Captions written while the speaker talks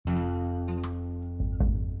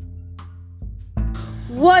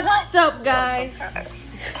What's up, guys?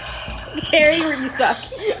 Terry, you suck.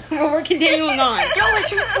 We're continuing on. Y'all are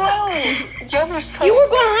too slow. Y'all are so You were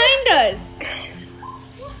slow. behind us.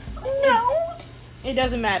 No. It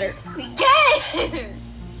doesn't matter. Yes.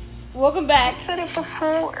 Welcome back I said it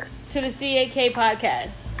before. to the CAK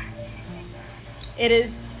podcast. It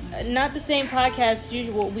is not the same podcast as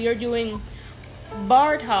usual. We are doing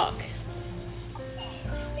bar talk.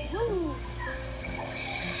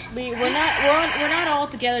 We're not all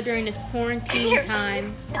together during this quarantine time.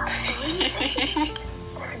 I'm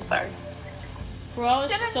sorry. We're all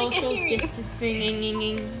social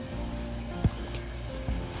distancing.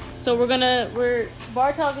 So we're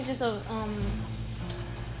bar talk is just a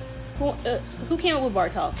who came up with bar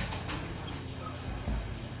talk?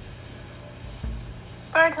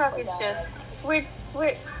 Bar talk is just we're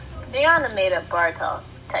Deanna made up bar talk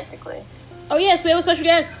technically. Oh yes, we have a special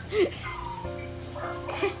guest.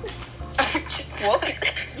 What?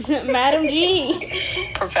 Madam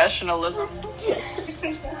G. Professionalism.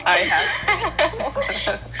 I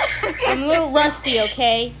have. I'm a little rusty,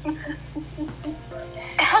 okay?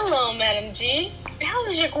 Hello, Madam G. How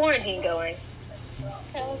is your quarantine going?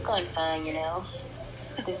 It's going fine, you know.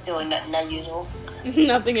 Just doing nothing as usual.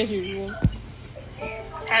 Nothing as usual.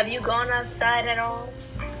 Have you gone outside at all?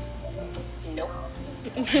 Nope.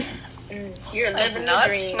 You're I've living the not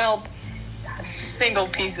dream. smelled a single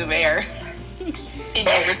piece of air in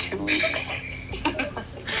over 2 weeks.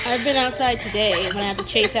 I've been outside today and I have to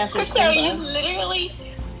chase after So you Simba. literally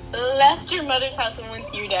left your mother's house and went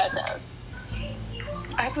to your dad's house.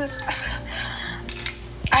 I've been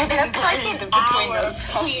That's like breathed an between hour. those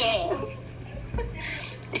songs. Yeah.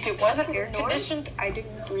 If it wasn't air conditioned, I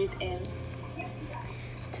didn't breathe in.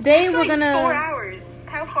 Today It's we're like 4 gonna hours.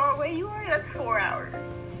 How far away you are? That's 4 hours.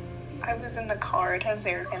 I was in the car. It has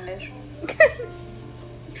air conditioning.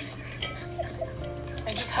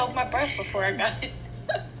 I just held my breath before I got it.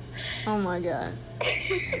 Oh my god.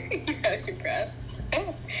 You had your breath.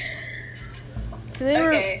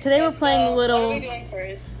 Today we're playing a What are little we doing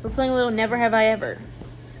first? Never Have I Ever.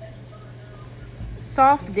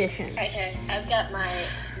 Soft edition. Okay, I've got my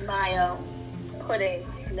pudding.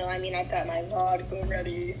 No, I mean I've got my vodka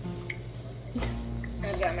ready.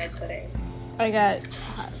 I've got my pudding. I got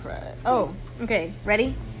hot fried. Oh, okay.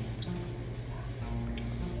 Ready?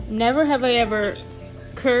 Never have I ever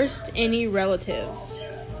cursed any relatives.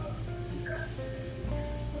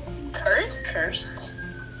 Cursed?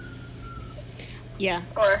 Yeah,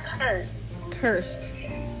 Or hurt? cursed.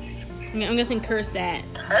 I mean, I'm guessing cursed that.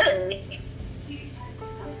 Hurt?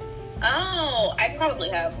 Oh, I probably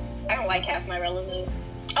have. I don't like half my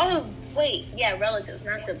relatives. Oh, wait. Yeah, relatives,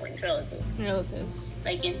 not siblings, relatives. Relatives.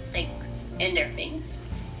 Like in their face.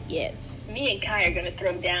 Yes. Me and Kai are gonna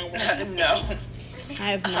throw down with No.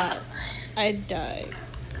 I have not. I died.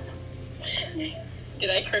 Did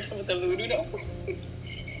I curse him with the voodoo doll?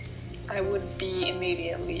 I would be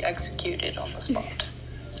immediately executed on the spot.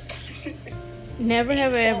 Never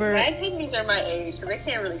have I ever. My pygmies are my age, so they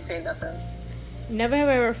can't really say nothing. Never have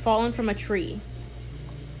I ever fallen from a tree.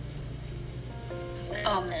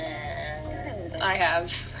 I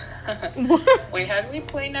have. What? Wait, how do we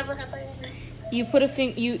play Never Have I Ever? You put a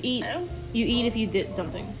thing. You eat. I don't. You eat if you did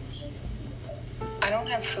something. I don't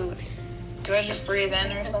have food. Do I just breathe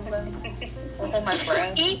in or something? Or hold my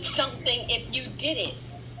breath? Eat something if you did it.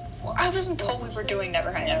 Well, I wasn't told we were doing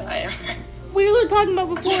Never Have I Ever. We were talking about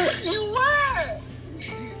before. You were!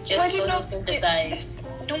 Just Why do you know- photosynthesize.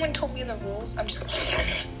 No one told me the rules. I'm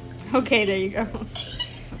just. Okay, there you go.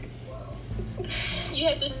 You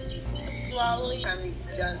had this swallow time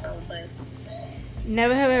done something.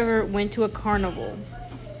 Never have I ever went to a carnival.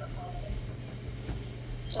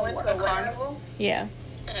 I went to a carnival. Yeah.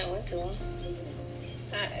 I went to one.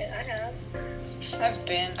 I have. I've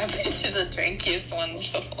been to the drinkiest ones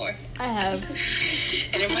before. I have.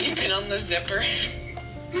 Anybody been on the zipper?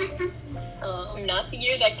 Not the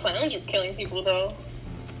year that clowns were killing people, though.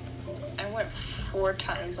 I went 4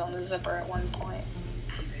 times on the zipper at one point.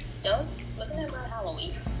 Wasn't it around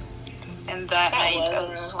Halloween? And that That night was a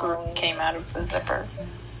around squirt Halloween. came out of the zipper.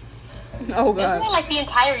 Oh Isn't god. that like the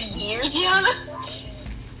entire year, Gianna?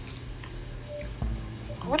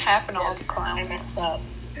 What happened to all the I clowns? messed up.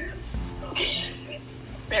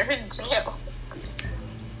 They're in jail.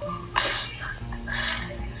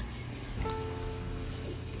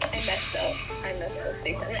 I messed up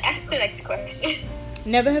big time. Ask the next question.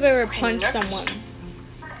 Never have I ever Okay, punched next. someone.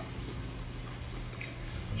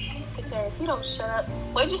 Sarah, if you don't shut up.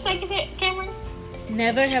 What did you say, Cameron?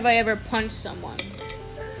 Never have I ever punched someone.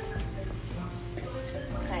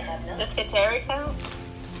 I have not. Does Kateri count?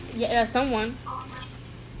 Yeah, someone.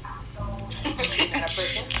 Not a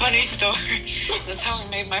person. Funny story. That's how I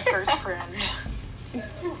made my first friend.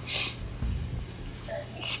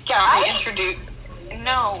 Sky? I introduced.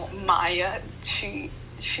 No, Maya. She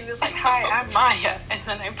was like, "Hi, I'm Maya," and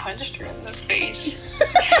then I punched her in the face.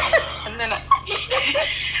 And then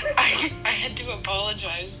I had to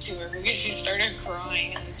apologize to her because she started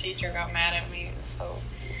crying, and the teacher got mad at me. So,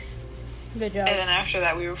 Good job. and then after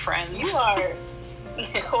that, we were friends. You are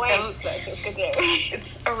quite special, Kateri.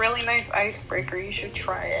 It's a really nice icebreaker. You should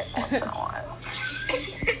try it once in a while.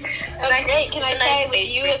 Oh, great. Can I try it with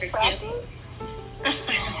you as practice?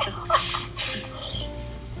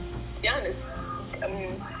 To be honest,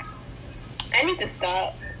 I need to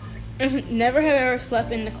stop. Never have I ever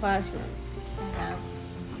slept in the classroom.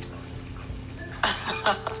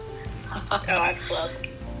 Oh, I've slept.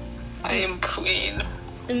 I am queen.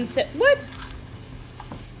 And what?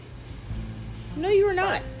 No, you were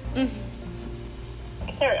not.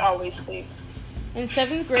 Kateri always sleeps. In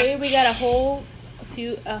 7th grade, we got a whole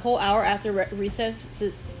hour after recess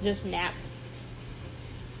to just nap.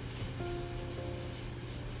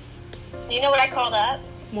 You know what I call that?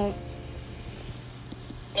 Well,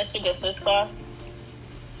 Mr. Disser's class.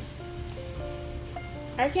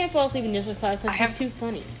 I can't fall asleep in this class because I it's too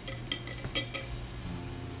funny.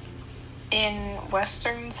 In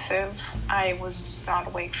Western Civ, I was not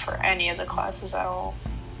awake for any of the classes at all.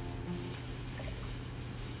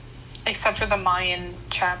 Except for the Mayan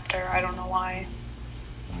chapter. I don't know why.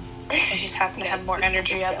 I just happened to have more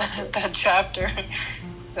energy at that chapter.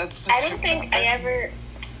 That's I don't think I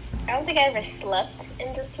ever slept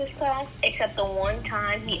in Disser's class, except the one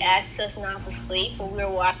time he asked us not to sleep when we were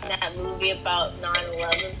watching that movie about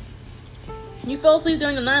 9/11. You fell asleep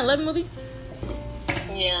during the 9/11 movie?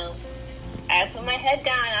 Yeah. I put my head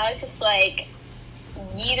down. I was just like,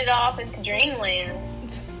 yeeted off into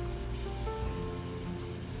dreamland.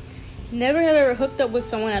 Never have I ever hooked up with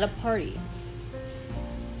someone at a party.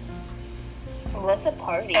 What's a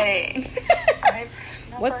party? Hey, I've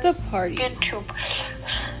never What's a party? been to.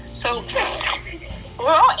 So, We're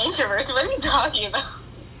all introverts. What are you talking about?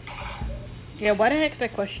 Yeah, why the heck's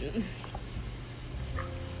that question?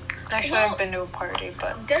 actually, I've been to a party,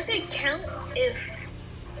 but Does it count if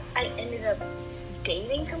I ended up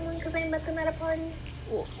dating someone because I met them at a party?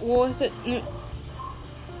 What was it?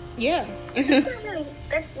 Yeah. It's not really.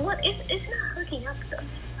 It's not hooking up though.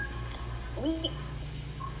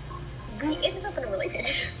 We ended up in a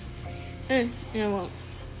relationship. Yeah, well.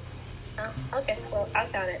 Oh, okay. Well, I'll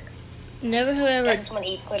count it. Never have I I ever just want to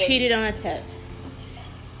eat pudding. cheated on a test.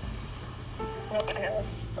 Nope, I know.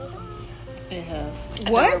 I have. and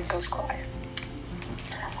the What? room goes quiet.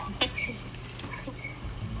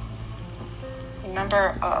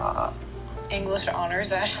 Remember English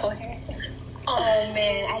honors, Ashley? Oh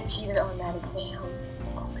man, I cheated on that exam.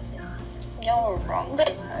 Oh my god. Y'all were wrong for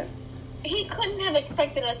that. He couldn't have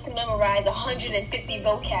expected us to memorize 150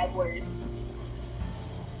 vocab words.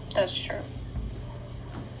 That's true.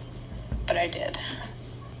 But I did.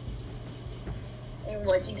 And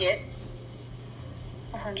what'd you get?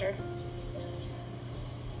 100.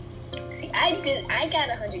 See, I got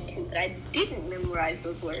 102, but I didn't memorize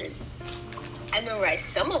those words. I memorized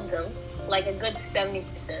some of them, like a good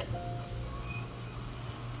 70%.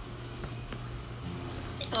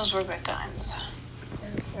 Those were good times.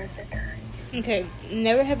 It was worth the time. Okay,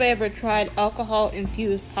 never have I ever tried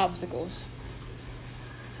alcohol-infused popsicles.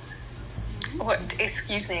 What?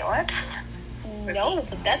 Excuse me, what? No,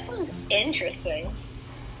 but that sounds interesting.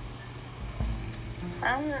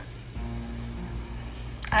 I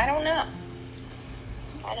don't know.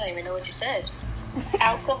 I don't even know what you said.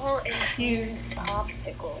 Alcohol-infused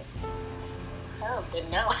popsicle. Oh, good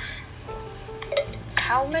know.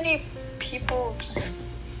 How many people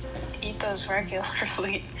just eat those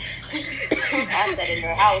regularly? Who has that in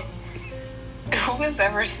their house? Who has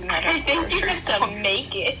ever seen that I at think grocery you have store? to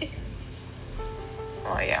make it.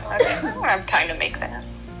 Oh yeah, I don't have time to make that.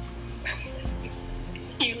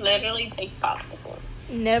 You literally take popsicles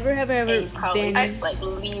Never have I ever and you probably been. just, like,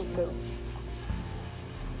 leave them.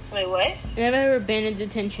 Wait, what? Never have I ever been in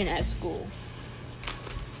detention at school.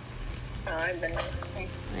 Oh, I've been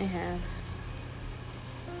I have.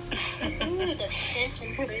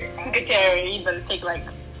 Detention for your Kateri, you better take, like,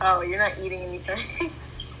 oh, you're not eating anything.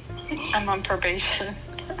 I'm on probation.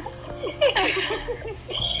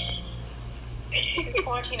 This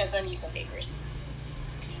quarantine has done you some favors.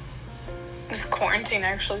 This quarantine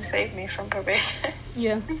actually saved me from probation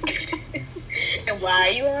Yeah. And why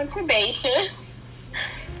are you on probation?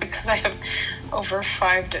 because I have over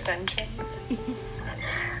 5 detentions.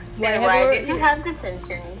 Why And have why I- did you have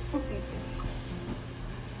detention?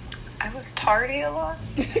 I I was tardy a lot.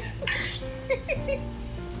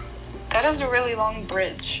 That is a really long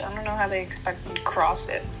bridge. I don't know how they expect me to cross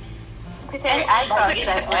it. I crossed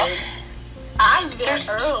that bridge. I'm there There's-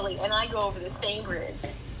 early, and I go over the same bridge.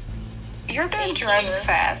 Your dad Same drives here.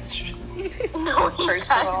 fast. No, he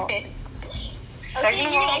First of all. doesn't. Second Okay,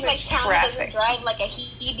 of you're all, like there's Thomas doesn't traffic. drive like a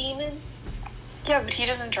he demon. Yeah, but he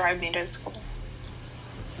doesn't drive me to school.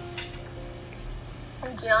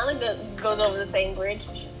 Gianna goes over the same bridge,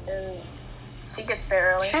 and she gets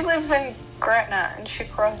there early. She lives in Gretna, and she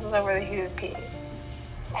crosses over the UP.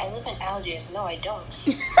 I live in Algiers. No, I don't.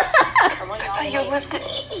 Come on, I y'all.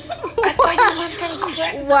 thought you lived in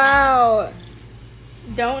Gretna. Wow.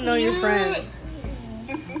 Don't know your friend.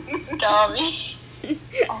 Dummy.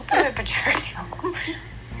 Ultimate betrayal.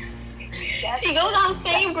 She goes on the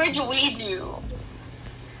same bridge we do.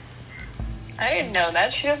 I didn't know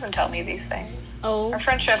that. She doesn't tell me these things. Oh. Our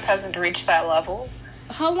friendship hasn't reached that level.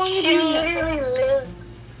 How long have She you... literally lives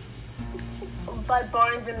by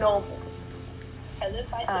Barnes and Noble. I live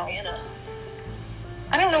by Savannah.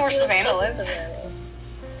 I don't know where She lives Savannah close to lives.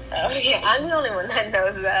 Savannah. Oh yeah, I'm the only one that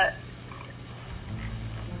knows that.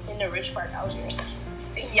 In the rich part, Algiers.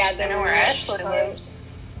 Yeah, I know where Ashley lives.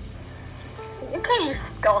 Look how you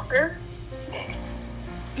stalker.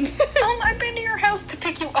 I've been to your house to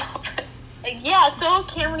pick you up. Yeah, so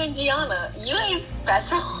Cameron and Gianna. You ain't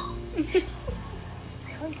special. How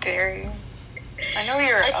dare you? I know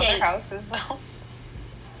your Okay. other houses, though.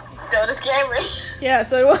 So does Cameron. Yeah,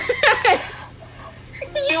 so do I.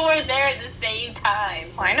 You were there at the same time.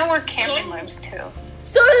 Well, I know where Cameron lives, too.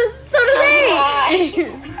 So do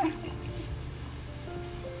they.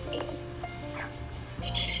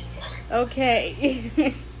 Okay.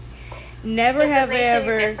 Never have I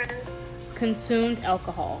ever consumed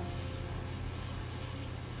alcohol.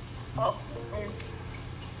 Oh.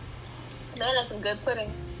 Man, that's some good pudding.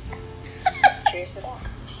 Cheers to that.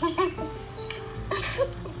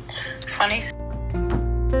 Funny.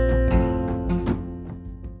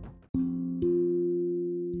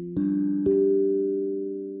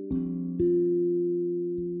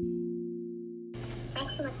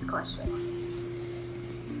 That's the next question.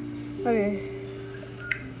 Okay.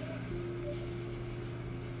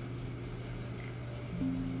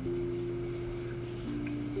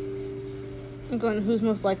 I'm going who's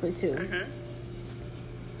most likely to. Mm-hmm.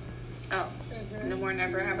 Oh. No more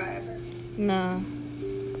never have I ever. Nah.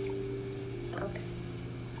 Okay.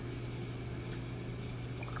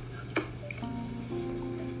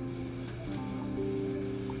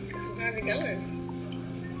 How's it going?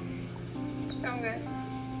 Okay.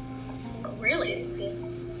 Oh, really?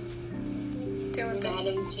 Doing good.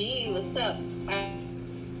 Madam G, what's up?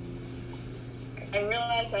 I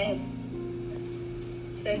realized I have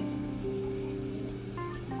said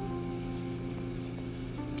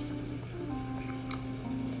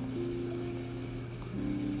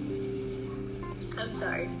I'm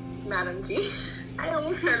sorry, Madam G. I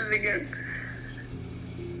almost said it again.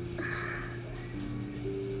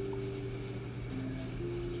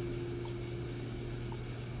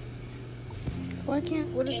 Why can't?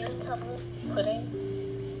 What is? Can we cover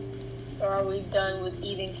pudding? Or are we done with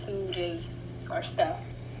eating food and our stuff?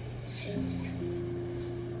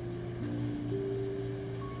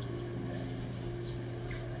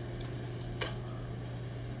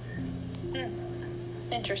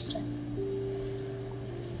 Interesting.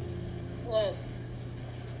 What?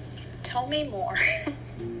 Tell me more.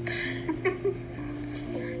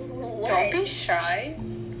 What? Don't be shy.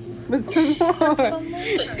 Put some more.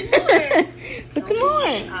 Put some more.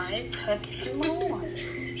 I put some more.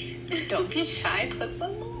 Don't be shy. Put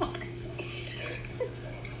some more.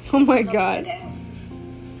 Oh my god. I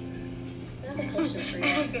have a question for you.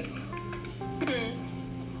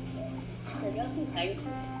 Have y'all seen Tiger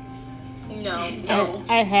King? No.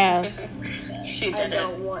 I have. She I did it.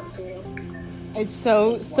 don't want to. It's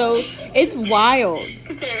so it's wild.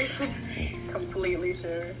 Terry's just completely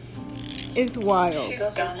sure. It's wild. She's Go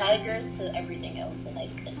from done. tigers to everything else in like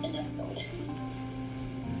an episode.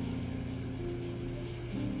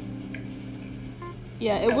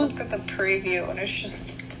 Yeah, I it was. looked at the preview and it's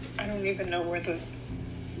just, I don't even know where the.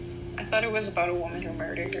 I thought it was about a woman who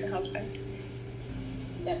murdered her husband.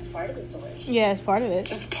 That's part of the story. Yeah, it's part of it.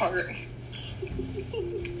 Just part.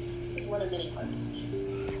 It's one of many parts.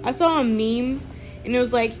 I saw a meme, and it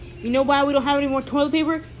was like, you know why we don't have any more toilet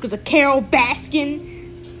paper? Because of Carol Baskin.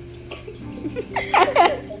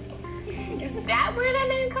 Is that where that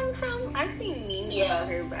name comes from? I've seen memes about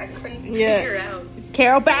her, but I couldn't Yeah. figure out. It's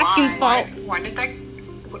Carol Baskin's Why? fault. Why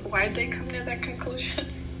did they come to that conclusion?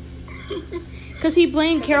 Because he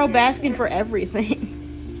blamed Carol Baskin for everything.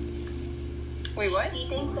 Wait, what? He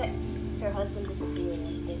thinks that her husband disappeared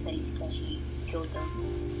and he thinks that she killed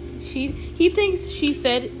them. He thinks she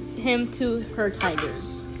fed him to her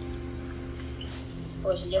tigers.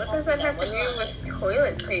 Or she just What does that have to do with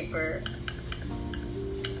toilet paper?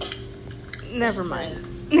 Never mind.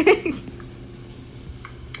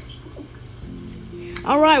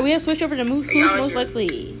 All right, we have switched over to who's most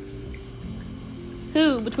likely.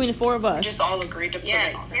 Who between the four of We us? just all agreed to put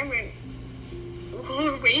it on. Cameron.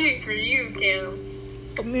 We're waiting for you, Cam.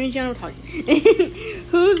 Oh, me and John were talking.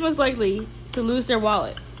 Who's most likely to lose their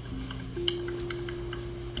wallet?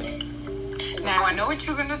 Now I know what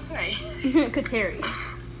you're gonna say. Kateri.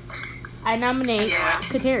 I nominate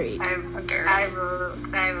Kateri. I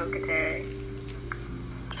vote Kateri.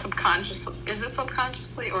 Subconsciously. Is it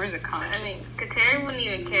subconsciously or is it I conscious? mean, Kateri wouldn't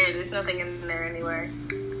even care. There's nothing in there anywhere.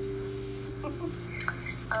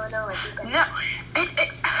 Oh no, I think No.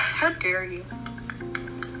 How dare you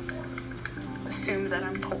assume that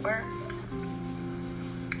I'm poor?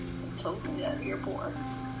 So, yeah, you're poor.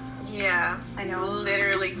 Yeah, I know.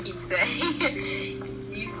 literally keep saying it.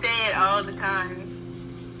 You say it all the time.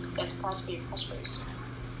 That's practically your catchphrase.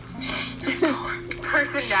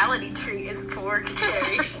 Personality trait is poor,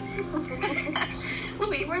 Kateri.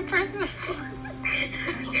 Wait, what person?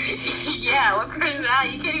 Yeah, what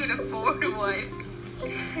personality? You can't even afford one.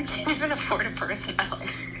 I can't even afford a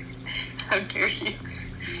personality. How dare you?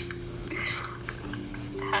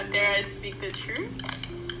 How dare I speak the truth?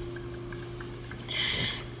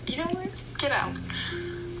 You know what? Get out.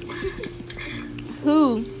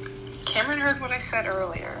 Who? Cameron heard what I said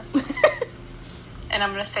earlier, and I'm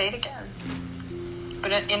gonna say it again,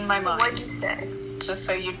 but in my mind, What'd you say? just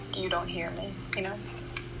so you don't hear me. You know,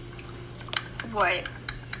 What?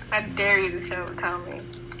 How dare you tell me?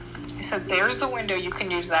 I said there's the window. You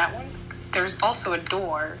can use that one. There's also a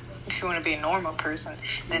door if you want to be a normal person.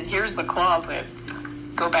 And then here's the closet.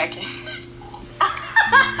 Go back in.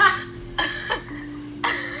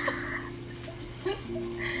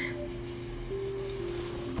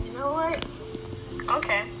 You know what?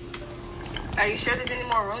 Okay. Are you sure there's any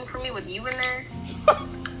more room for me with you in there?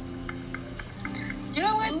 You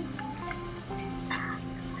know what?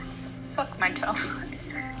 Suck my toe.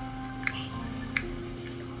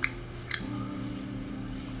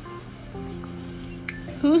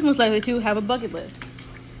 Who's most likely to have a bucket list?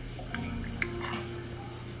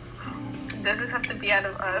 Does this have to be out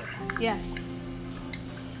of us? Yeah.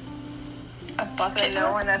 A bucket So no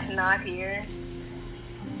one list? that's not here?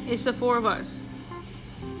 It's the four of us.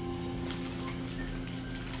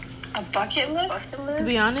 A bucket list? Bucket To list?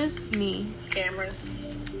 be honest, me. Cameron.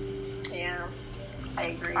 Yeah. I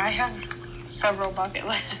agree. I have several bucket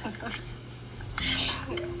lists.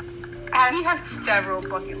 How do you have several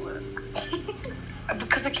bucket lists?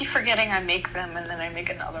 Because I keep forgetting I make them and then I make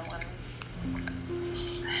another one.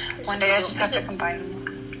 One day I just have to combine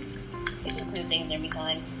them. It's just new things every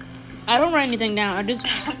time. I don't write anything down. I just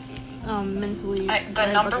mentally. The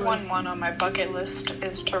write number bucket list. one on my bucket list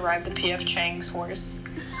is to ride the P.F. Chang's horse.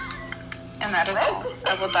 And that is all.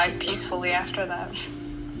 I will die peacefully after that.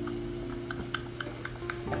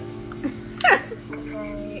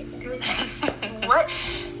 What?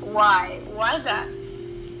 Why? Why that?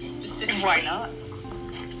 Specifically? Why not?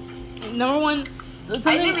 Number one. I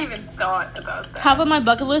Something never even thought about that. top of my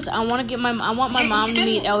bucket list. I want my You mom to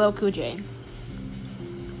meet didn't- LL Cool J.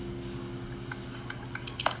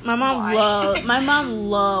 My mom Why? my mom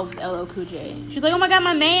loves LL Cool J. She's like, "Oh my god,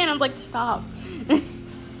 my man!" I was like, "Stop."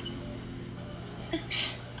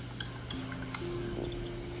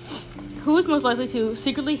 Who is most likely to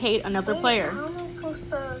secretly hate another player? How am I supposed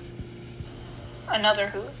to? Another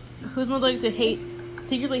who? Who's most likely to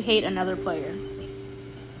secretly hate another player?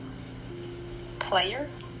 Player?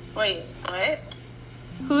 Wait, what?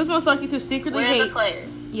 Who is most likely to secretly Where are hate? the players?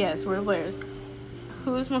 Yes, we're the players.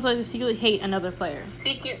 Who is most likely to secretly hate another player?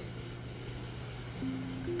 Secret.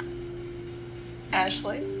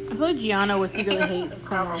 Ashley? I feel like Gianna would secretly hate someone.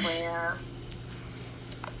 Probably, yeah.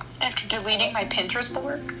 After deleting my Pinterest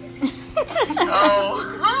board?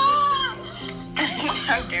 Oh.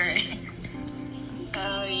 How dare you?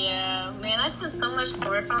 Oh, yeah. Man, I spent so much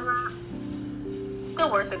work on that.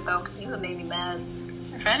 Still worth it, though. You would make me mad.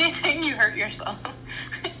 If anything, you hurt yourself.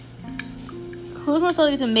 Who is most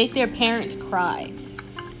likely to make their parents cry?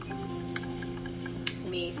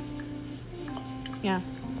 Me. Yeah.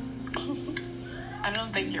 I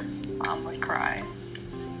don't think your mom would cry.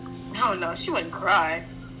 Oh, no, she wouldn't cry.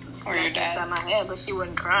 Or your Inside dad. my head, but she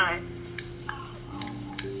wouldn't cry.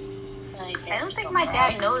 I don't Parents think my cry.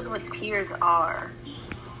 dad knows what tears are.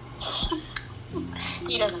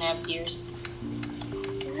 He doesn't have tears.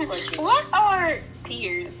 What are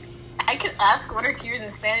tears? I could ask what are tears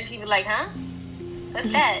in Spanish. He'd be like, huh?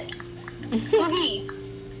 What's that? Boogie.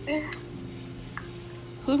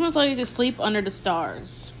 Who's most likely to sleep under the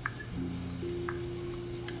stars?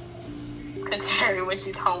 Kateri when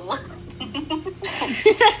she's homeless.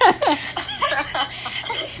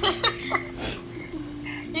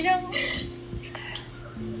 You know,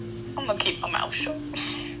 I'm gonna keep my mouth shut.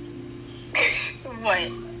 What?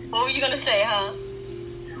 What were you gonna say, huh?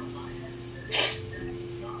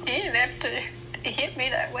 You didn't have to hit me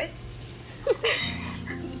that way.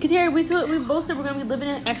 Kateri, we both said we're gonna be living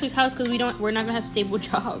in Ashley's house because we're not gonna have stable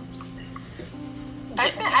jobs.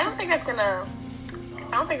 I don't think that's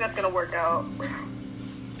gonna work out.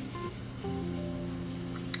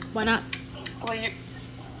 Why not? Well, you.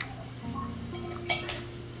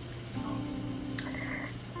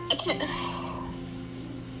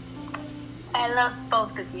 I love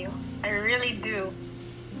both of you. I really do.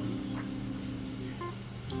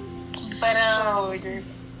 But So you're.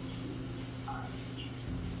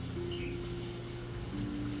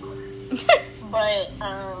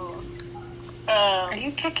 Are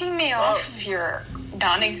you kicking me off of your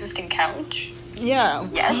non-existent couch? Yeah.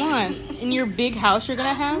 Yes. Come on. In your big house you're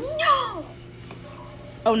gonna have? no.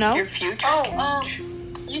 Oh no? Your future Oh, couch?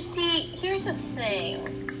 you see, here's the thing.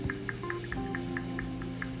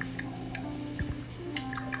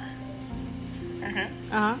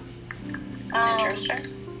 Mm-hmm. Uh-huh. Interesting.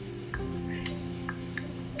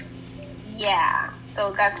 Yeah.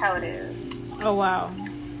 So that's how it is. Oh wow.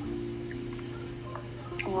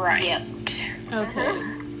 Right. Yep. Okay.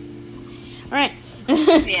 Alright.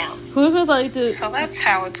 Yeah. Who's most likely to So that's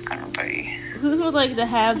how it's gonna be. Who's most likely to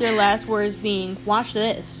have their last words being, watch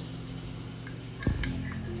this?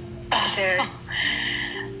 There.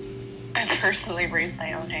 I personally raised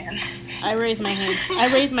my own hand. I raised my hand.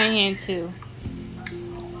 I raised my hand too.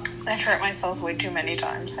 I've hurt myself way too many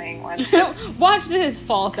times saying watch this. Watch this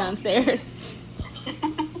fall downstairs.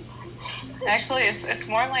 Actually, it's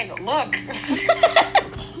more like, look.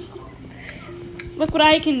 Look what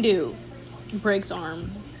I can do. Breaks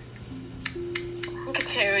arm.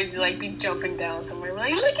 Kateri would like be jumping down somewhere.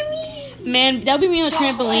 Like, look at me. Man, that'll be me on the Look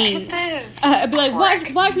at trampoline. this. I'd be like,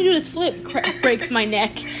 Crack. watch me do this flip. Breaks my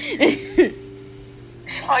neck.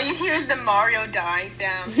 All you hear is the Mario dying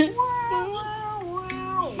sound.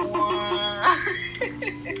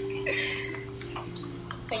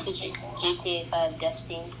 Like the GTA 5 death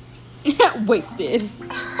scene. Wasted.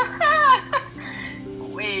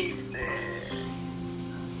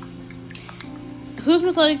 Who's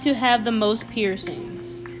most likely to have the most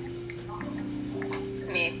piercings?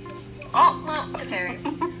 Me. Oh, well, Kateri.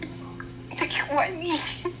 Why me?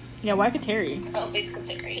 Yeah, why Kateri? It's always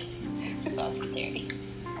Kateri. It's always Kateri.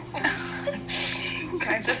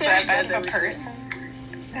 I'm just that bad of a person.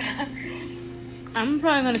 I'm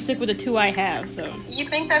probably gonna stick with the two I have, so. You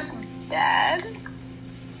think that's bad?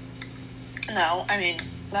 No, I mean,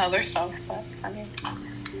 the other stuff, but I mean,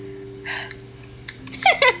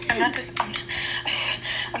 I'm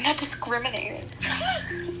not discriminating.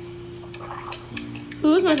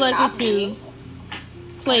 Who's most likely Not to me.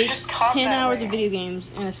 play Just talk 10 that hours way. of video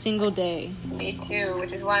games in a single day? Me too,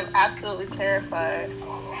 which is why I'm absolutely terrified.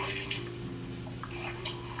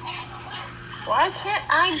 Why can't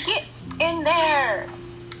I get in there?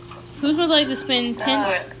 Who's most likely to spend 10...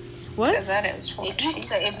 That's what What? that is.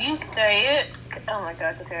 If you say it, oh my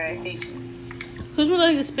god, Kateri, I hate you. Who's most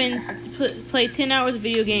likely to play 10 hours of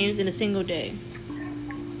video games in a single day?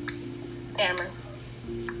 Cameron.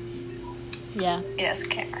 Yeah. Yes,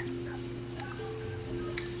 Cameron.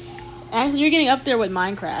 Actually, you're getting up there with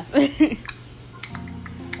Minecraft.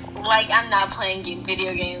 Like, I'm not playing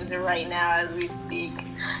video games right now as we speak.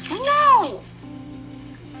 No!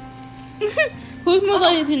 Who's most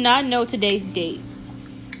likely to not know today's date?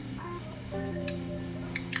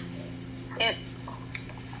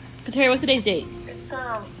 Kateri, what's today's date? It's,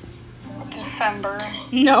 December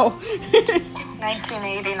No.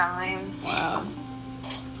 1989. Wow.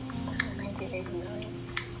 1989.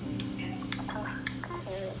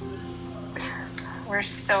 We're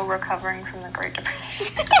still recovering from the Great Depression.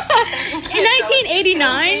 In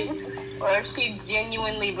 1989? Or if she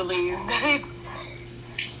genuinely believes that it's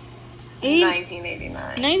 1989.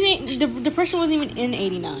 1989. The depression wasn't even in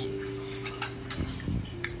 89.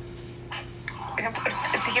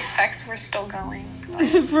 The effects were still going.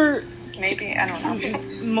 For Maybe, I don't know.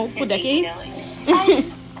 multiple decades. I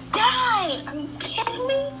died! Are you kidding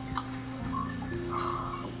me?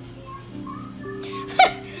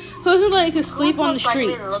 Who's most likely to sleep on the Who's most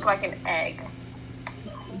likely street? to look like an egg?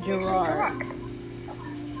 Gerard.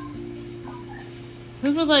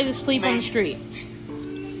 Who's most likely to sleep on the street?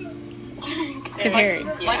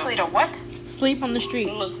 Kateri. Likely to what? Sleep on the street.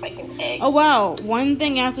 It looks like an egg. Oh wow, one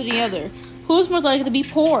thing after the other. Who's most likely to be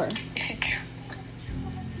poor?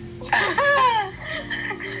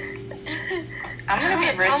 I'm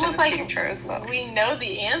gonna be rich Almost in the like future. So we know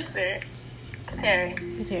the answer. Kateri.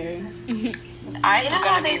 Kateri. I'm You know how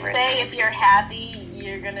gonna they be rich. say if you're happy,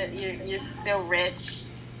 you're still rich.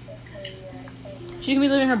 She's gonna be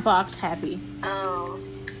living in her box happy.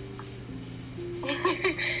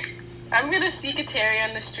 I'm gonna see Kateri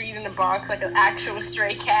on the street in the box like an actual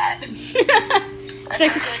stray cat. I'm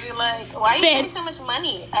She's gonna be like, why are you paying Spit. so much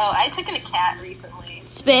money? Oh, I took in a cat recently.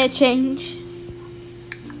 Spare change.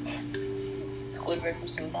 Squidward for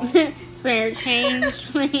somebody. Spare change,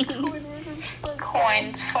 please.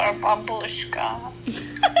 Coins for babushka.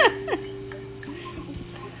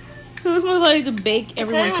 Who's most likely to bake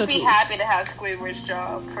everyone Kateri would be cookies? happy to have Squidward's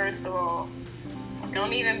job, first of all.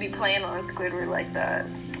 Don't even be playing on Squidward like that.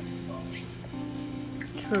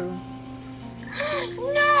 True.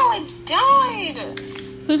 No, it died!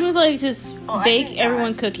 Who's most likely to Oh, I bake think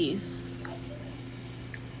everyone cookies?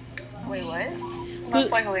 Wait, what?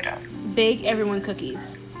 Most likely to. Bake everyone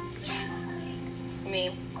cookies.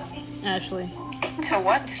 Me. Ashley. To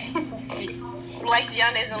what? Like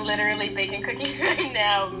Gianna isn't literally baking cookies right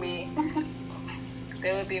now, me.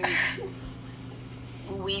 They would be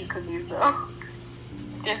weed cookies though.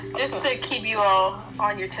 Just to keep you all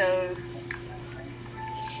on your toes.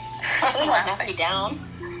 They won't knock me down.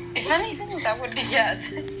 If anything, that would be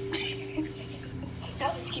yes.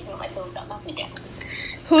 I'll just keep on my toes out, knock me down.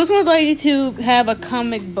 Who's most likely to have a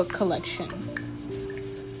comic book collection?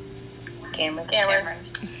 Cameron.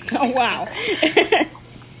 Oh wow.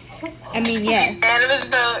 I mean, yes. Canada's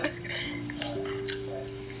vote.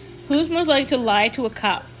 Who's most likely to lie to a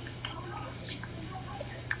cop?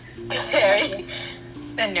 Terry.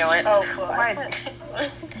 I knew it. Oh, Why?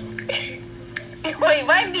 Wait,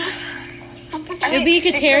 why me? It'd be Kateri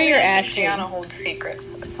or secretly, Ashley. Gianna holds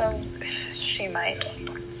secrets, so she might.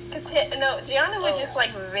 No, Gianna would just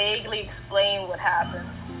like vaguely explain what happened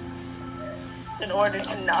in order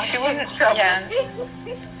to not She get in wouldn't. trouble. Yeah.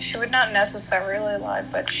 She would not necessarily lie,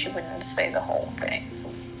 but she wouldn't say the whole thing.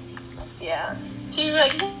 Yeah. She'd be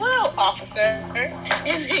like, well, officer.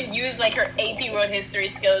 And then use like her AP World History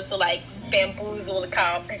skills to like bamboozle the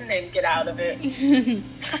cop and then get out of it.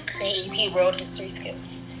 AP World History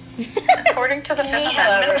skills. According to the Fifth Me,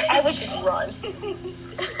 however, Amendment, I would just run.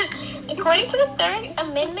 According to the Third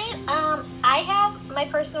Amendment, I have my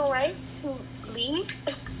personal right to leave.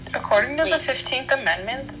 according to the 15th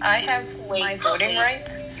Amendment, I have my voting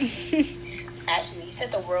rights. Ashley, you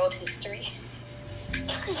said the world history.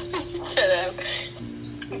 Shut up.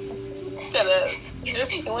 Shut up.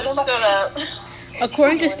 Just shut up.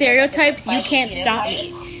 According to stereotypes, you can't stop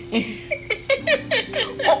me.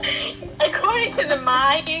 According to the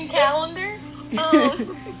Mayan calendar,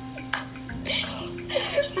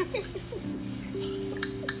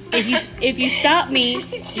 if you stop me,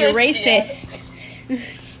 you're racist.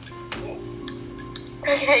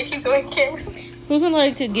 Okay, keep going, Cameron. Who's most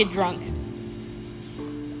likely to get drunk?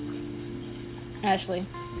 Ashley.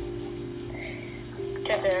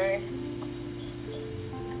 Kateri.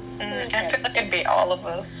 I feel like it'd be all of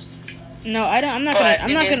us, No, I don't. I'm not but gonna. I'm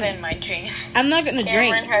it not is gonna. in my genes. I'm not gonna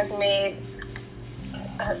Cameron drink. has made.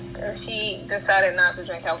 She decided not to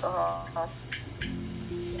drink alcohol.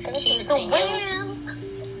 She's a wham.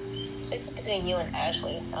 It's between you and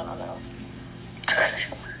Ashley. I don't know.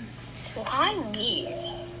 Why me?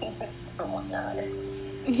 Why not?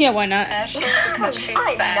 Yeah, why not? Ashley, because she's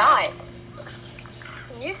Why sad.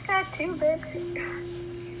 not? You're sad too, bitch.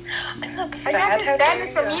 I'm not I sad. got this How dare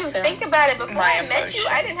sadness from you. assume Think about it. Before my I met you,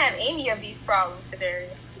 emotion. I didn't have any of these problems, Kateri.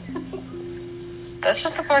 That's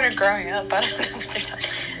just a part of growing up. I don't know what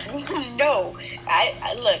you're talking No, I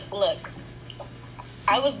look.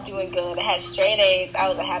 I was doing good. I had straight A's. I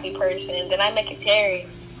was a happy person. Then I met Kateri.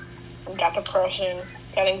 Got depression.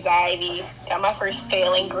 Got anxiety. Got my first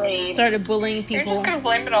failing grade. Started bullying You're people. just gonna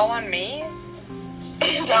blame it all on me?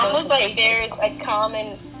 It's almost like there's a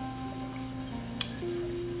common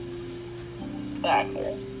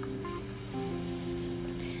factor.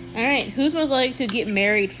 All right, who's most likely to get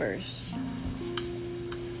married first?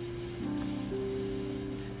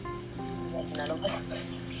 Like none of us.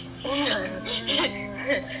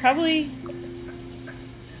 Probably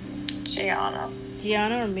Gianna.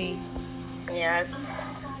 Gianna or me. Yeah,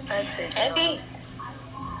 I'd say so. I think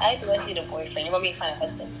I'd like you the boyfriend. You want me to find a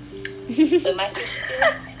husband? With my social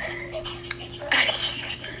skills?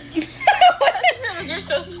 What if it was your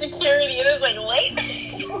social security and it was like, wait?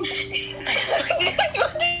 What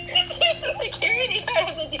does social security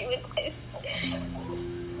have to do with this?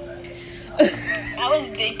 was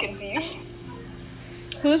big confused.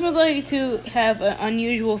 Who's most likely to have an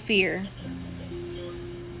unusual fear?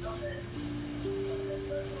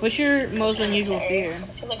 What's your most unusual fear?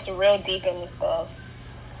 She looks real deep in this stuff.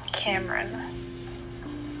 Cameron.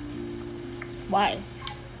 Why?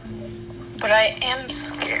 But I am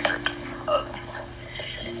scared of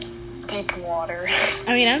deep water.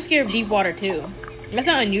 I mean, I'm scared of deep water too. That's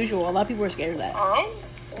not unusual. A lot of people are scared of that. Not.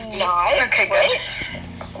 Okay, good.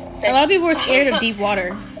 A lot of people are scared of deep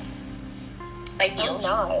water. Like you. I'm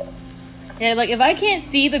not. Yeah, like if I can't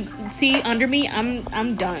see under me,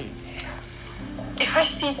 I'm done. If I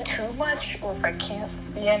see too much, or if I can't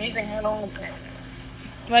see anything at all, then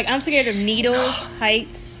Like I'm scared of needles,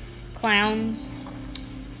 heights, clowns.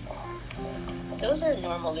 Those are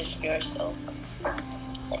normal-ish fears, though.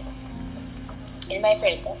 Anybody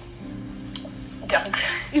afraid of ducks?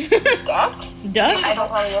 ducks. Ducks? Ducks? I'm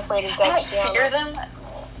probably afraid of I don't ducks. to be fear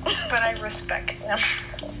honest. them, but I respect them.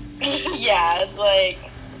 Yeah, it's like.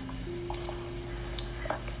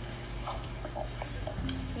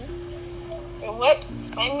 What?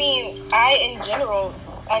 I mean, I in general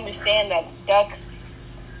understand that ducks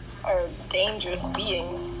are dangerous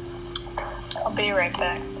beings. I'll be right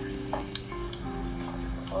back.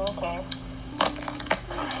 Okay.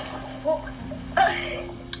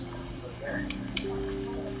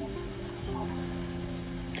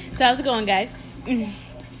 So how's it going, guys?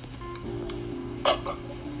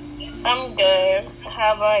 I'm good.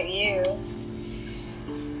 How about you?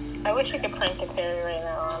 I wish I could prank a Terry right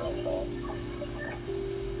now, honestly.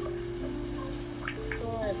 I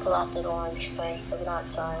want to pull out the orange drink, but not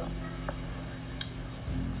time.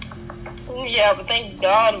 Yeah, but thank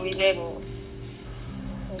God we didn't.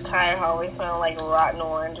 The entire hallway smelled like rotten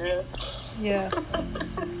oranges. Yeah.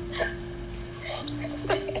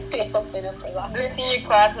 They open up a The locker. senior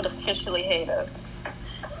class would officially hate us.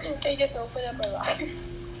 They just open up a locker.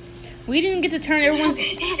 We didn't get to turn everyone's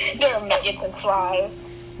There are maggots and flies.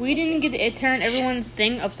 we didn't get to turn everyone's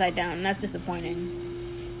thing upside down, and that's disappointing.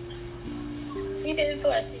 We did it for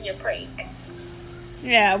our senior break.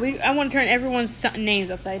 Yeah, I want to turn everyone's names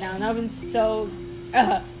upside down. That would have been so.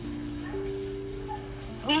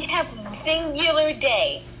 We have singular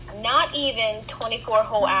day, not even 24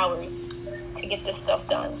 whole hours to get this stuff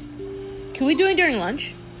done. Can we do it during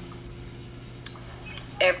lunch?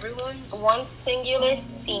 Everyone's. One singular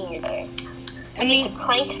senior day. I mean,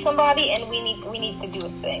 Prank somebody, and we need to do a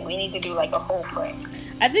thing. We need to do like a whole prank.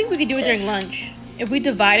 I think we could do it during lunch. If we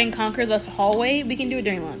divide and conquer this hallway, we can do it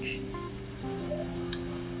during lunch.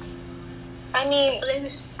 I mean, I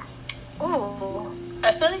ooh,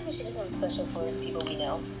 feel like we should do something special for the people we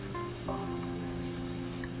know.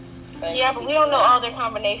 Right? yeah, but we don't know all their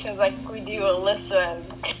combinations like we do Alyssa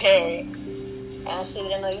and Terry. Ashley, we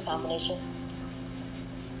don't know your combination.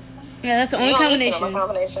 Yeah, that's the We only don't need to know combination. my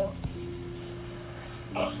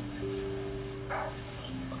combination.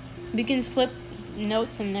 We can slip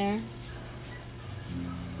notes in there.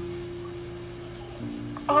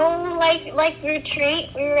 Oh, like retreat,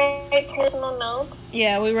 we write personal notes.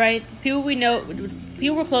 Yeah, we write people we know,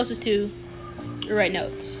 people we're closest to. We write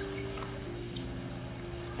notes.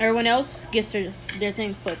 Everyone else gets their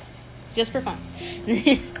things flipped, just for fun.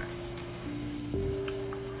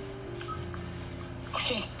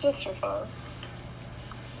 Just for fun.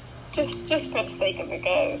 Just for the sake of it,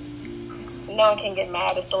 guys. No one can get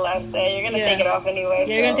mad. It's the last day. You're gonna Yeah. take it off anyway.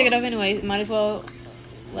 Yeah, you're gonna take it off anyway. Might as well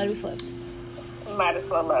let it be flipped. Might as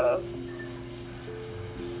well let us.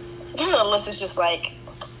 Alyssa's just like,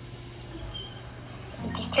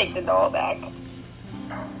 just take the doll back.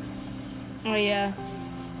 Oh yeah.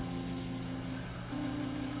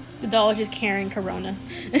 The doll is just carrying Corona.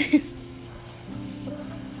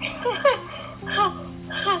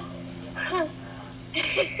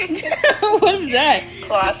 What is that?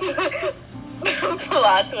 Plot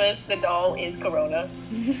twist, the doll is Corona.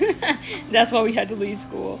 That's why we had to leave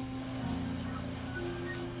school.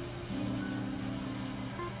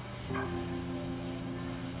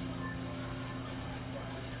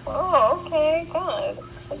 Oh, okay, good.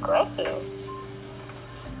 Aggressive.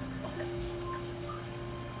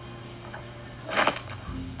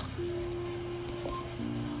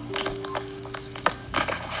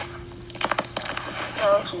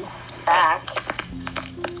 Oh, she's back.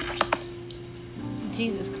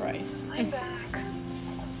 Jesus Christ. I'm back.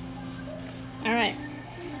 Alright.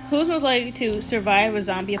 So who's most likely to survive a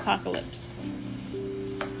zombie apocalypse?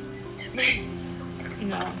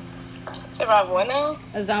 No. Survive what now?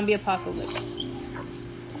 A zombie apocalypse.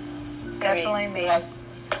 Definitely me.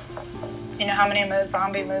 Yes. You know how many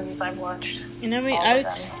zombie movies I've watched? You know what I All mean?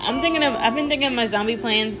 of them. I've been thinking of my zombie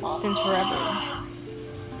plan since forever.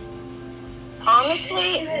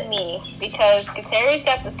 Honestly, me. Because Kateri's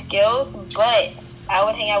got the skills, but I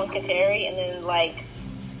would hang out with Kateri and then, like,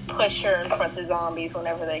 push her in front of the zombies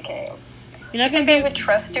whenever they came. You're not I gonna think I be. would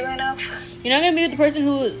trust you enough. You're not gonna be with the person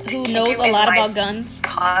who knows you a in lot my- about guns.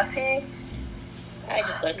 Posse? I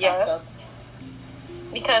just went Yes. Costco's.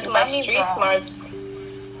 Because my That's street wrong. smarts,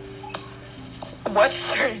 What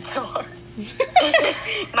street smart?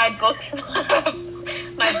 my book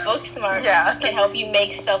smart Yeah. can help you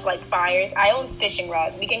make stuff like fires. I own fishing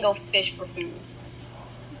rods. We can go fish for food.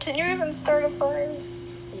 Can you even start a fire?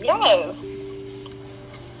 Yes.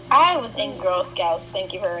 I was in Girl Scouts.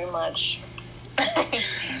 Thank you very much.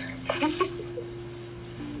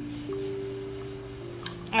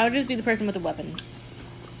 I would just be the person with the weapons.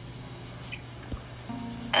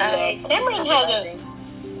 Cameron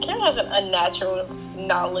has an unnatural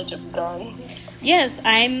knowledge of guns. Yes,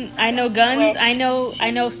 I know guns. I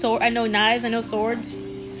know sword. I know knives. I know swords.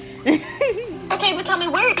 Okay, but tell me,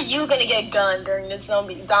 where are you gonna get a gun during this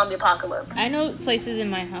zombie apocalypse? I know places in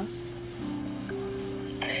my house.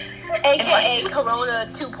 AKA Corona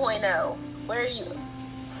 2.0. Where are you?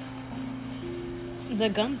 The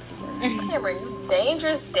gun store. Cameron, you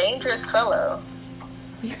dangerous fellow.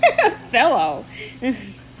 Fellow.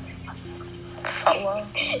 Fellow.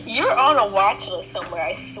 You're on a watch list somewhere,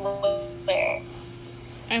 I swear.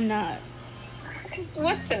 I'm not.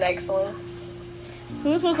 What's the next one?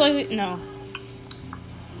 Who's most likely? No.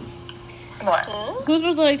 What? Who's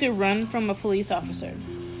most likely to run from a police officer?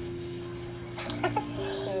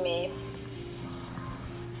 Me.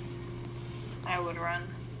 I would run.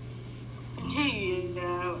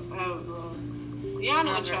 Yeah, I'm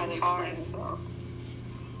not trying to explain himself.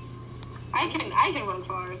 I can run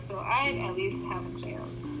far, so I at least have a chance.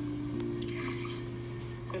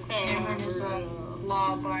 Cameron is a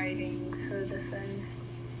law-abiding citizen.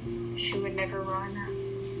 She would never run.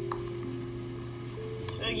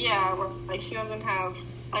 So yeah, like she doesn't have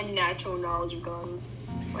a natural knowledge of guns.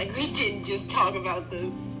 Like we didn't just talk about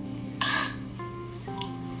this.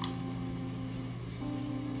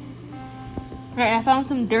 Alright, I found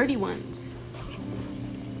some dirty ones.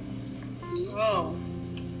 Whoa.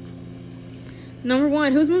 Number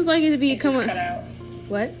 1, who's most likely to become Cut a... out.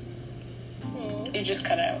 What? You just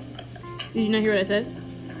cut out. Did you not hear what I said?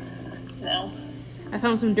 No. I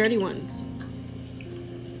found some dirty ones.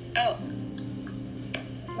 Oh.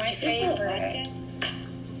 My favorite.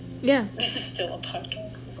 Yeah. This is still a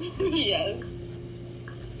podcast. Yes.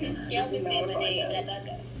 Yeah, I'll be saying my name, but I thought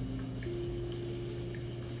that.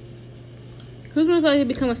 Who's most likely to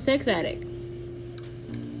become a sex addict?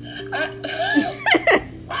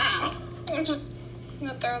 Wow. I'm just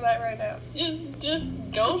gonna throw that right out. Just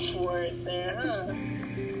go for it there, huh?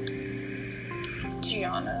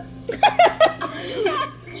 Gianna.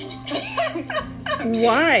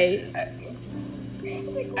 Why?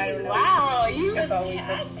 I don't know. Wow, you It's always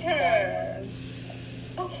attacked her.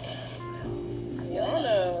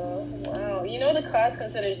 Yana. Wow. You know the class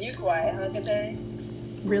considers you quiet, huh, Kateri?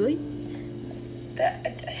 Really?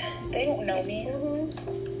 They don't know me.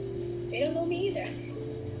 Mm-hmm. They don't know me either.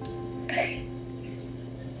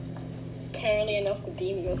 Apparently enough to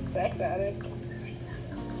deem you a sex addict.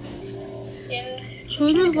 Yeah.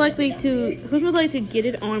 Who's most likely to get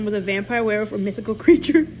it on with a vampire, werewolf, or mythical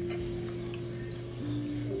creature?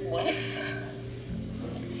 What?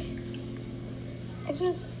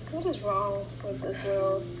 What is wrong with this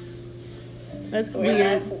world? That's Where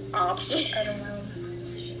weird. that's an option. I don't know.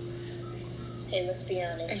 Hey, let's be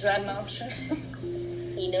honest. Is that an option?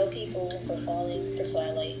 You know people were falling for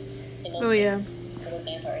Twilight. And those Oh yeah. those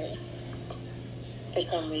vampires. For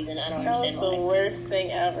some reason, I don't That was understand the why. worst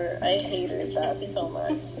thing ever. I hated that so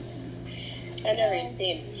much. I've never even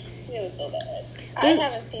seen it. It was so bad. I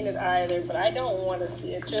haven't seen it either, but I don't want to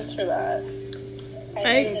see it just for that.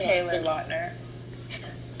 I- Taylor Lautner.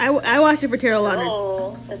 I watched it for Taylor Lautner.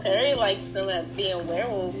 Oh, Terry likes them at being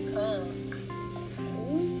werewolves, huh?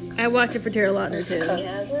 I watched it for Taylor Lautner too. He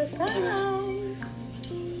has a time.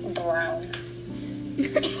 Brown.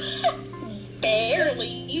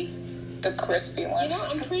 Barely. The crispy one. You know,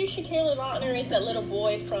 I'm pretty sure Taylor Lautner is that little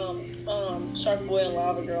boy from Shark Boy and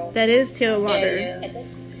Lava Girl. That is Taylor Lautner. Yeah, I think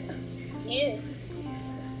he is.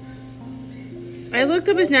 I looked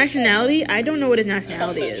up his nationality. I don't know what his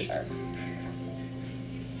nationality is. Sure.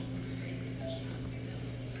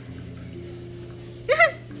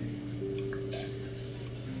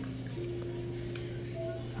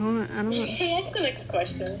 I don't know. Hey, ask the next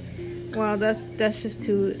question. Wow, that's just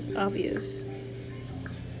too obvious.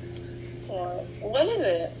 What is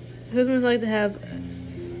it? Who's most likely to have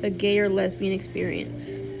a gay or lesbian experience?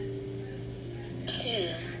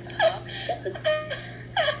 That's a.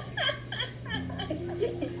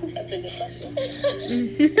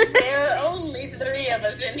 There are only 3 of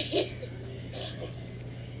us in here.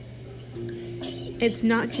 It's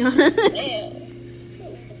not Jonathan. Man,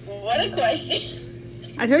 what a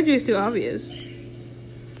question. I told you it's too obvious.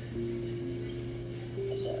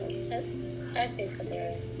 That seems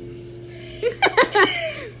Katara.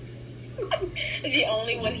 The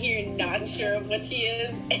only one here not sure of what she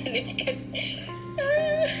is, and it's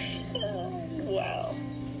wow.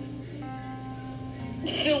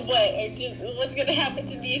 So what? What's gonna happen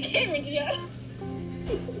to me and Cameron, Gianna?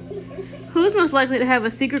 Who's most likely to have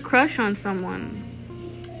a secret crush on someone?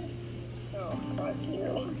 Oh, fuck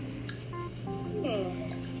you.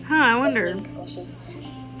 Huh, I wonder.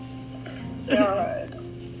 God,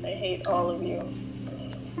 I hate all of you.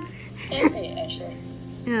 Can't say it, Ashley.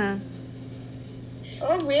 Yeah.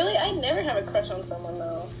 Oh, really? I never have a crush on someone,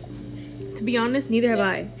 though. To be honest, neither have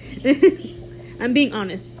I. I'm being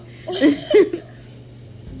honest.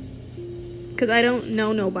 Because I don't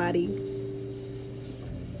know nobody.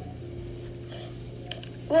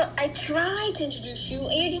 Well, I tried to introduce you,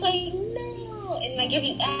 and you're just like, no. And I give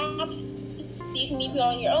you apps so you can meet people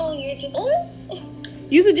on your own. You're just, oh.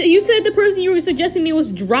 You said the person you were suggesting me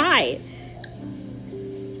was dry.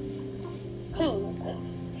 Who?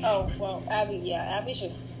 Oh, well, Abby, yeah. Abby's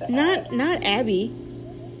just sad. Not Abby.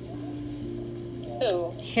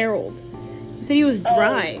 Who? Harold. You said he was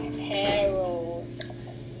dry. Oh, Harold.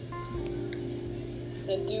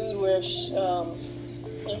 The dude where,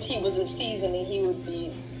 if he was a seasoning, he would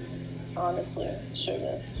be, honestly,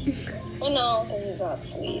 sugar. Well, no, because he's not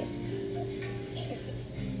sweet.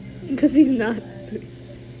 Because he's not sweet.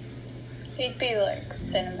 He'd be like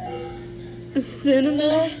cinnamon. Cinnamon?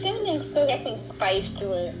 No, cinnamon still got some spice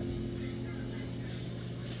to it.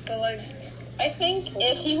 But like, I think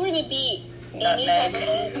if he were to be any Nutmeg. type of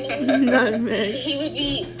seasoning, Nutmeg. he would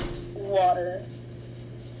be water.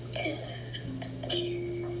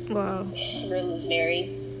 Wow.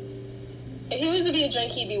 Rosemary. If he was to be a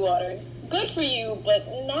drink, he'd be water. Good for you, but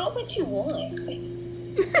not what you want.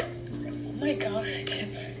 Oh my god.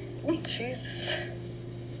 Jesus.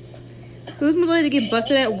 Who's more likely to get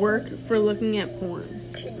busted at work for looking at porn?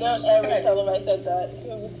 Don't ever tell him I said that. He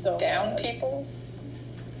was so Down mad. people?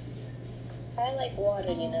 I like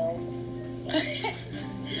water, you know.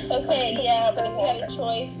 Okay, yeah, but if you had a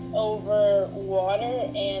choice over water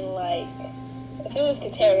and like, if it was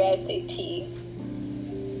Kateri, I'd say tea.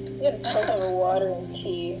 If you had a choice over water and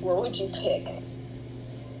tea, what would you pick?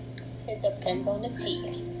 It depends on the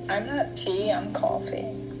tea. I'm not tea, I'm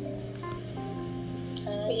coffee.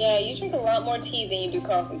 Yeah, you drink a lot more tea than you do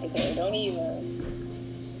coffee, Kateri. Don't even.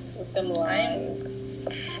 With them lines. I'm a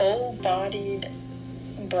full-bodied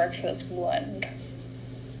breakfast blend.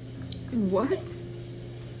 What?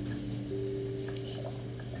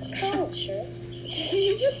 Oh, sure.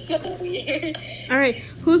 You're just so weird. Alright,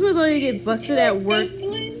 who's most likely to get busted at work?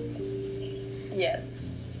 Yes.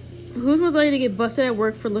 Who's most likely to get busted at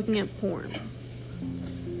work for looking at porn?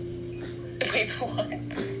 Wait, what?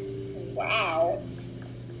 Wow.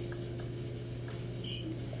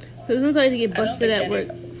 Who's most likely to get I don't busted think at work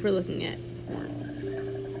any of us. for looking at porn?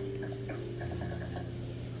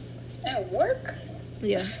 At work?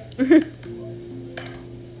 Yeah.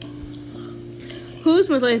 Who's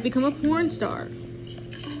most likely to become a porn star?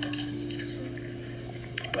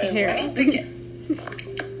 Wait, Harry. I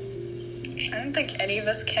don't think any of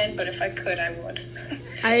us can, but if I could, I would.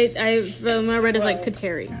 I read is like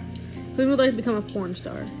Kateri. Who's most likely to become a porn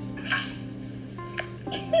star?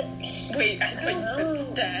 Wait, I thought you said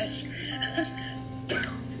stash.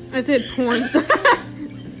 I said porn star.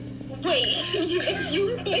 Wait, if you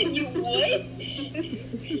could, you would?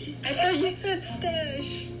 I thought you said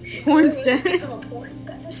stash. Porn star. Porn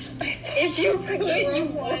stash. If you could, you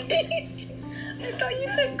would. I thought you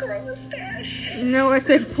said grow a stash. No, I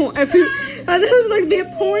said porn. I thought it was like be a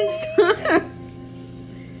porn star.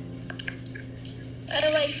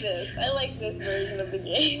 I like this version of the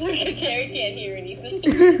game where Kateri can't hear anything.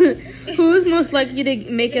 Who's most likely to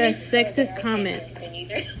make a sexist comment?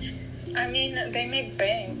 I mean, they make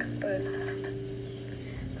bank, but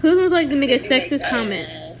Who's most likely to make a sexist comment?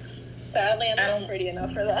 Sadly, I'm not pretty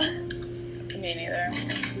enough for that. me neither.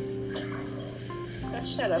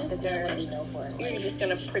 Shut up, Kateri. You're just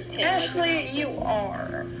gonna pretend. Ashley, you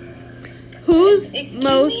are. Who's Excuse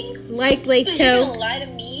most me? likely So you're gonna to lie to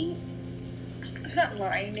me? I'm not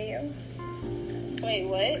lying to you. Wait,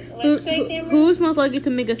 what? Let's say, Cameron? who's most likely to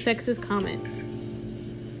make a sexist comment?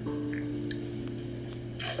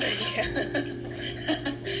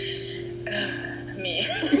 Me.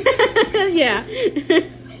 Yeah.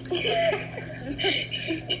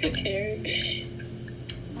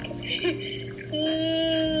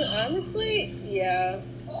 Honestly, Yeah.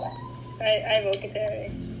 I vote Kateri.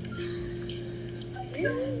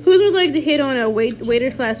 Who's most likely to hit on a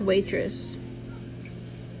waiter/waitress?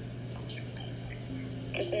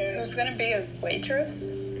 Kateri. Who's gonna be a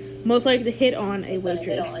waitress? Most likely to hit on a Who's gonna hit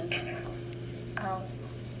waitress. on? I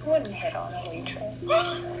wouldn't hit on a waitress.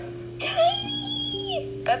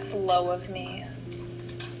 That's low of me.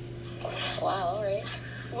 Wow, alright.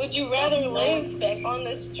 Would you rather No live respect on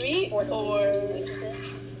the street For the or...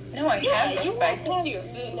 waitresses. No, I Yeah, have you respect. have your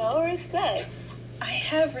no respect. I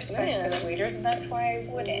have respect Yeah. for the waiters, and that's why I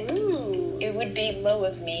wouldn't. Ooh. It would be low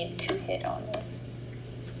of me to hit on them.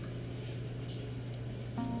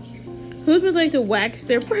 Who's most likely to wax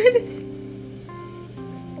their privates?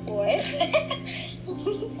 What?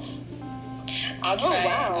 I'll try.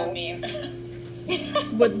 wow. I mean,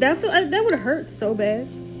 But that would hurt so bad.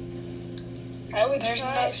 I would There's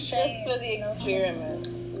try no just shame. for the No experiment.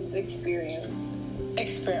 Experience.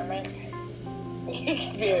 experiment.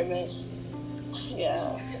 Experiment.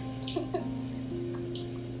 Yeah.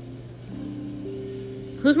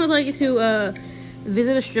 Who's most likely to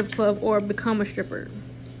visit a strip club or become a stripper?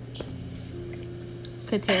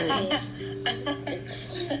 Kateri.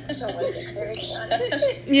 Someone's like 30 on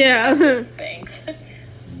it. Yeah. Thanks.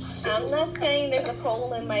 I'm not saying there's a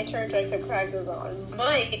pole in my church I could practice on,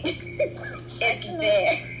 but it's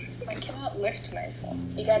there. I cannot lift myself.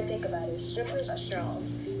 You gotta think about it. Strippers are strong.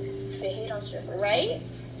 They hate on strippers. Right?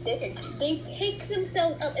 They can They pick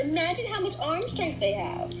themselves up. Imagine how much arm strength they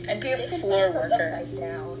have. I'd be a they can floor turn themselves worker. upside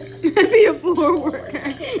down. Be a floor worker.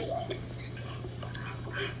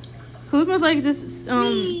 Who's most likely to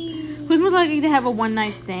who's most likely to have a one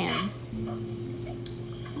night stand?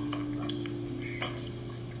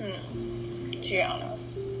 Gianna.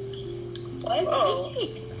 Why is Oh.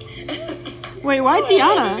 it Wait, why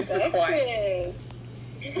Gianna? Always the quiet.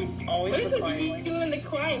 What Always is the it quiet you one. doing the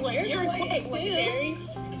quiet one? You're quiet quiet one, too. Terry.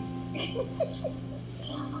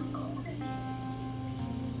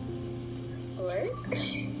 What?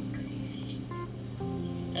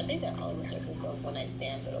 I think they're all looking for one night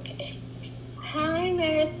stand, but okay. Hi,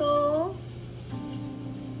 Marisol.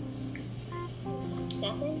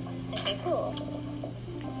 Nothing? Okay, cool.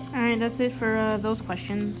 Alright, that's it for those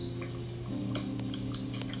questions.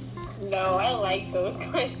 No, I like those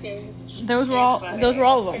questions. Those were all of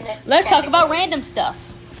them. Let's talk about random stuff.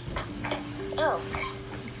 Oh,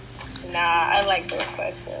 Nah, I like those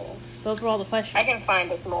questions. Those were all the I questions. can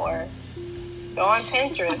find us more. Go on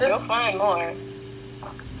Pinterest. You'll find more.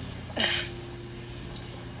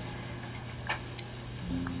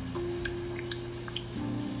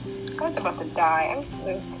 I was about to die.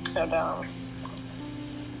 I'm so dumb.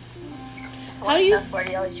 How do you- That's where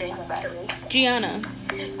you always change my batteries. Gianna.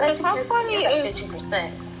 So how funny it's is- like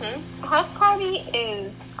 50%. House Party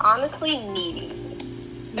is honestly needy.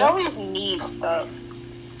 It always needs stuff.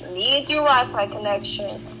 It needs your Wi-Fi connection.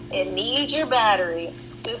 It needs your battery.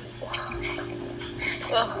 Just,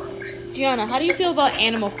 ugh. Gianna, how do you feel about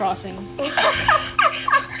Animal Crossing?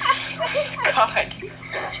 God.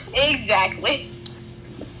 Exactly.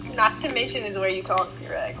 Not to mention is where you talk to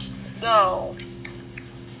Rex. So,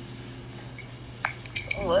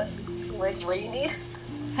 What do you need?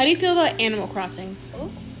 How do you feel about Animal Crossing?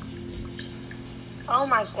 oh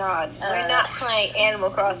my God, we're not playing Animal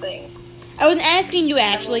Crossing. I was asking you,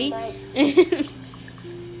 Ashley.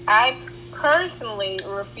 I personally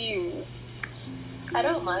refuse. I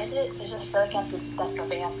don't mind it. It's just feel like that's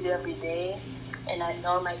something I have to do every day. And I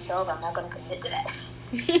know myself, I'm not going to commit to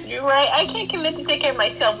that. You're right. I can't commit to take care of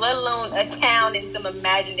myself, let alone a town in some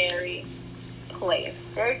imaginary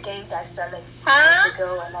place. There are games I've started Huh? to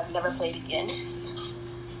go and I've never played again.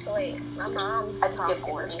 Wait, my mom. I just get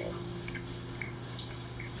bored.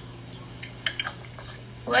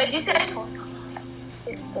 What'd you say?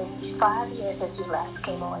 It's been 5 years since you last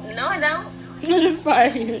came on. No, I don't.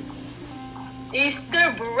 5 years.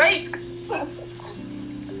 Easter break.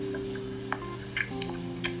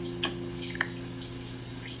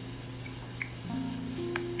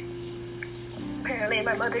 Apparently,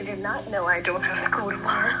 my mother did not know I don't have school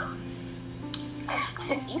tomorrow.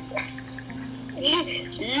 It's Easter.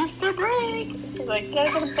 Easter break. She's like, you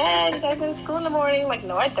gotta go to bed. You gotta go to school in the morning. I'm like,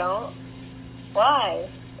 no, I don't. Why?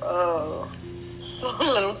 Oh, it's a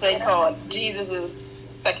little thing called Jesus'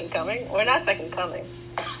 second coming. Or not second coming.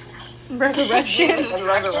 Resurrection. Jesus'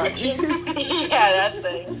 resurrection. Yeah, that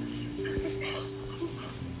thing.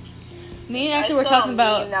 Me and Ashley I were saw talking a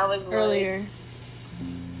about meme that was like, earlier.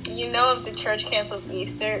 You know, if the church cancels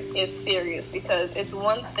Easter, it's serious because it's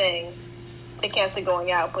one thing to cancel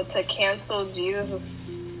going out, but to cancel Jesus'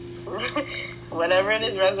 whatever it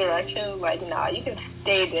is, resurrection, like, nah, you can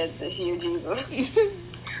stay dead this year, Jesus.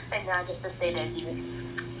 And now just to stay there, you just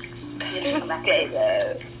come back. Stay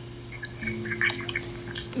there.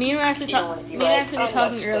 Me and Ashley You don't wanna see were life.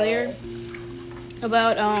 talking earlier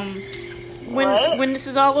about What? when this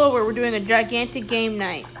is all over, we're doing a gigantic game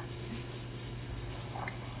night.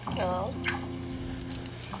 No.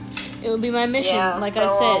 It will be my mission, Yeah, like so, I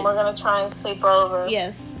said. we're gonna try and sleep over.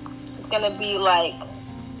 Yes. It's gonna be like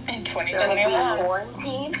In Gonna be 2021.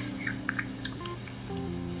 Quarantine?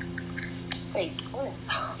 Wait, what?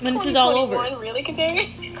 When this is all over. 2021, really, Kateri?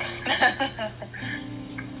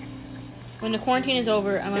 When the quarantine is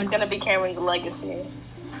over, It's gonna be Cameron's legacy.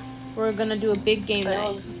 we're gonna do a big game But it night.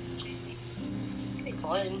 was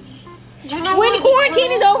fun. You know When what?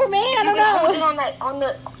 quarantine is over, man, I You don't can hold it know. on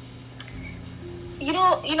the. You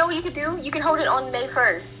know what you could do? You can hold it on May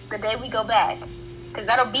 1st, the day we go back, because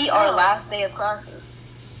that'll be our Oh. last day of classes.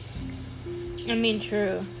 I mean,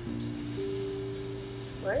 true.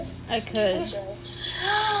 Right? I could.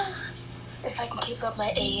 If I can keep up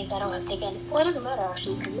my A's, I don't have to take any. Well, it doesn't matter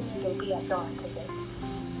actually, because if you get a B, I still have to take it.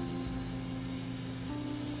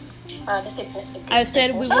 I've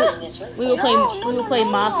said we will play No.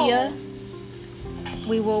 Mafia.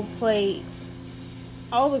 We will play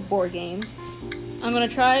all the board games. I'm gonna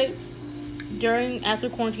try after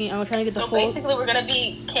quarantine. I'm gonna try to get the So full. basically, we're gonna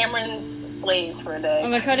be Cameron's slaves for a day.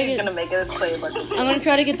 I'm gonna try to She's get- gonna make us play a bunch of I'm gonna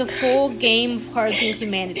try to get the full game of Cards Against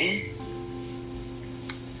Humanity.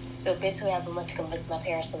 So basically, I have a month to convince my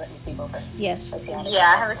parents to let me sleep over. Yes. Let's see how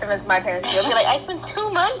Yeah, I haven't convinced my parents. They'll be like, I spent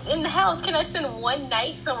 2 months in the house. Can I spend one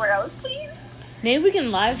night somewhere else, please? Maybe we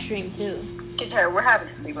can live stream too. Kateri, we're having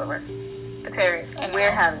a sleepover. Kateri,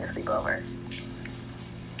 we're having a sleepover.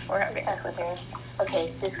 We're having a That's my sleepover. parents. Okay,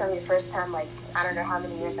 so this is gonna be the first time, like, I don't know how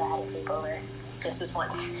many years I had a sleepover. Just this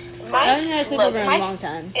once. I haven't had a Look, sleepover in a long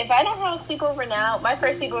time. If I don't have a sleepover now, my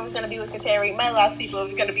first sleepover is going to be with Kateri. My last sleepover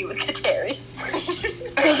is going to be with Kateri.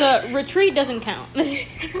 So the retreat doesn't count. And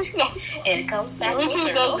it comes back full Which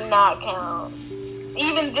circle. does not count.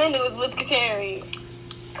 Even then, it was with Kateri.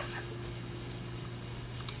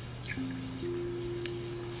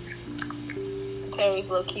 Kateri's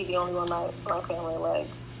low-key the only one my family likes.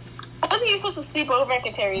 Wasn't you supposed to sleep over at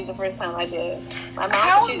Kateri's the first time I did? My mom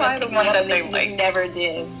How said she was am I gonna the pick me one up that and then they she like? just never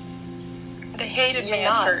did. They hated You're me at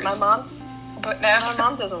not. first. But now, My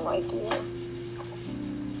mom doesn't like you.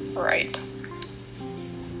 right.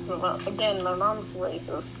 Well, again, my mom's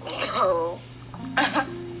racist, so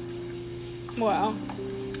Wow.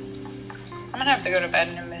 I'm gonna have to go to bed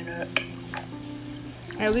in a minute.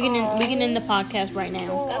 All right, we can end the podcast right now.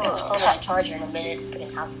 I'll get your phone on a charger in a minute.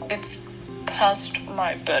 Freaking house phone. It's past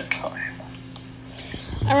my bedtime.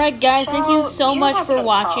 All right, guys, thank you so you much have to for go to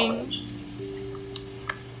watching. college.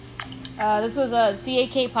 This was a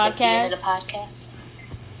CAK Is that the end of the podcast. podcast?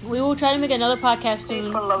 We will try to make another podcast Please,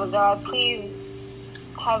 soon. for the love of God, please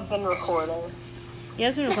have been recording.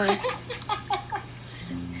 Yes, we're recording.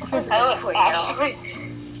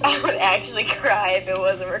 I would actually cry if it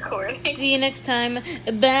wasn't recording. See you next time.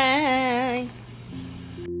 Bye.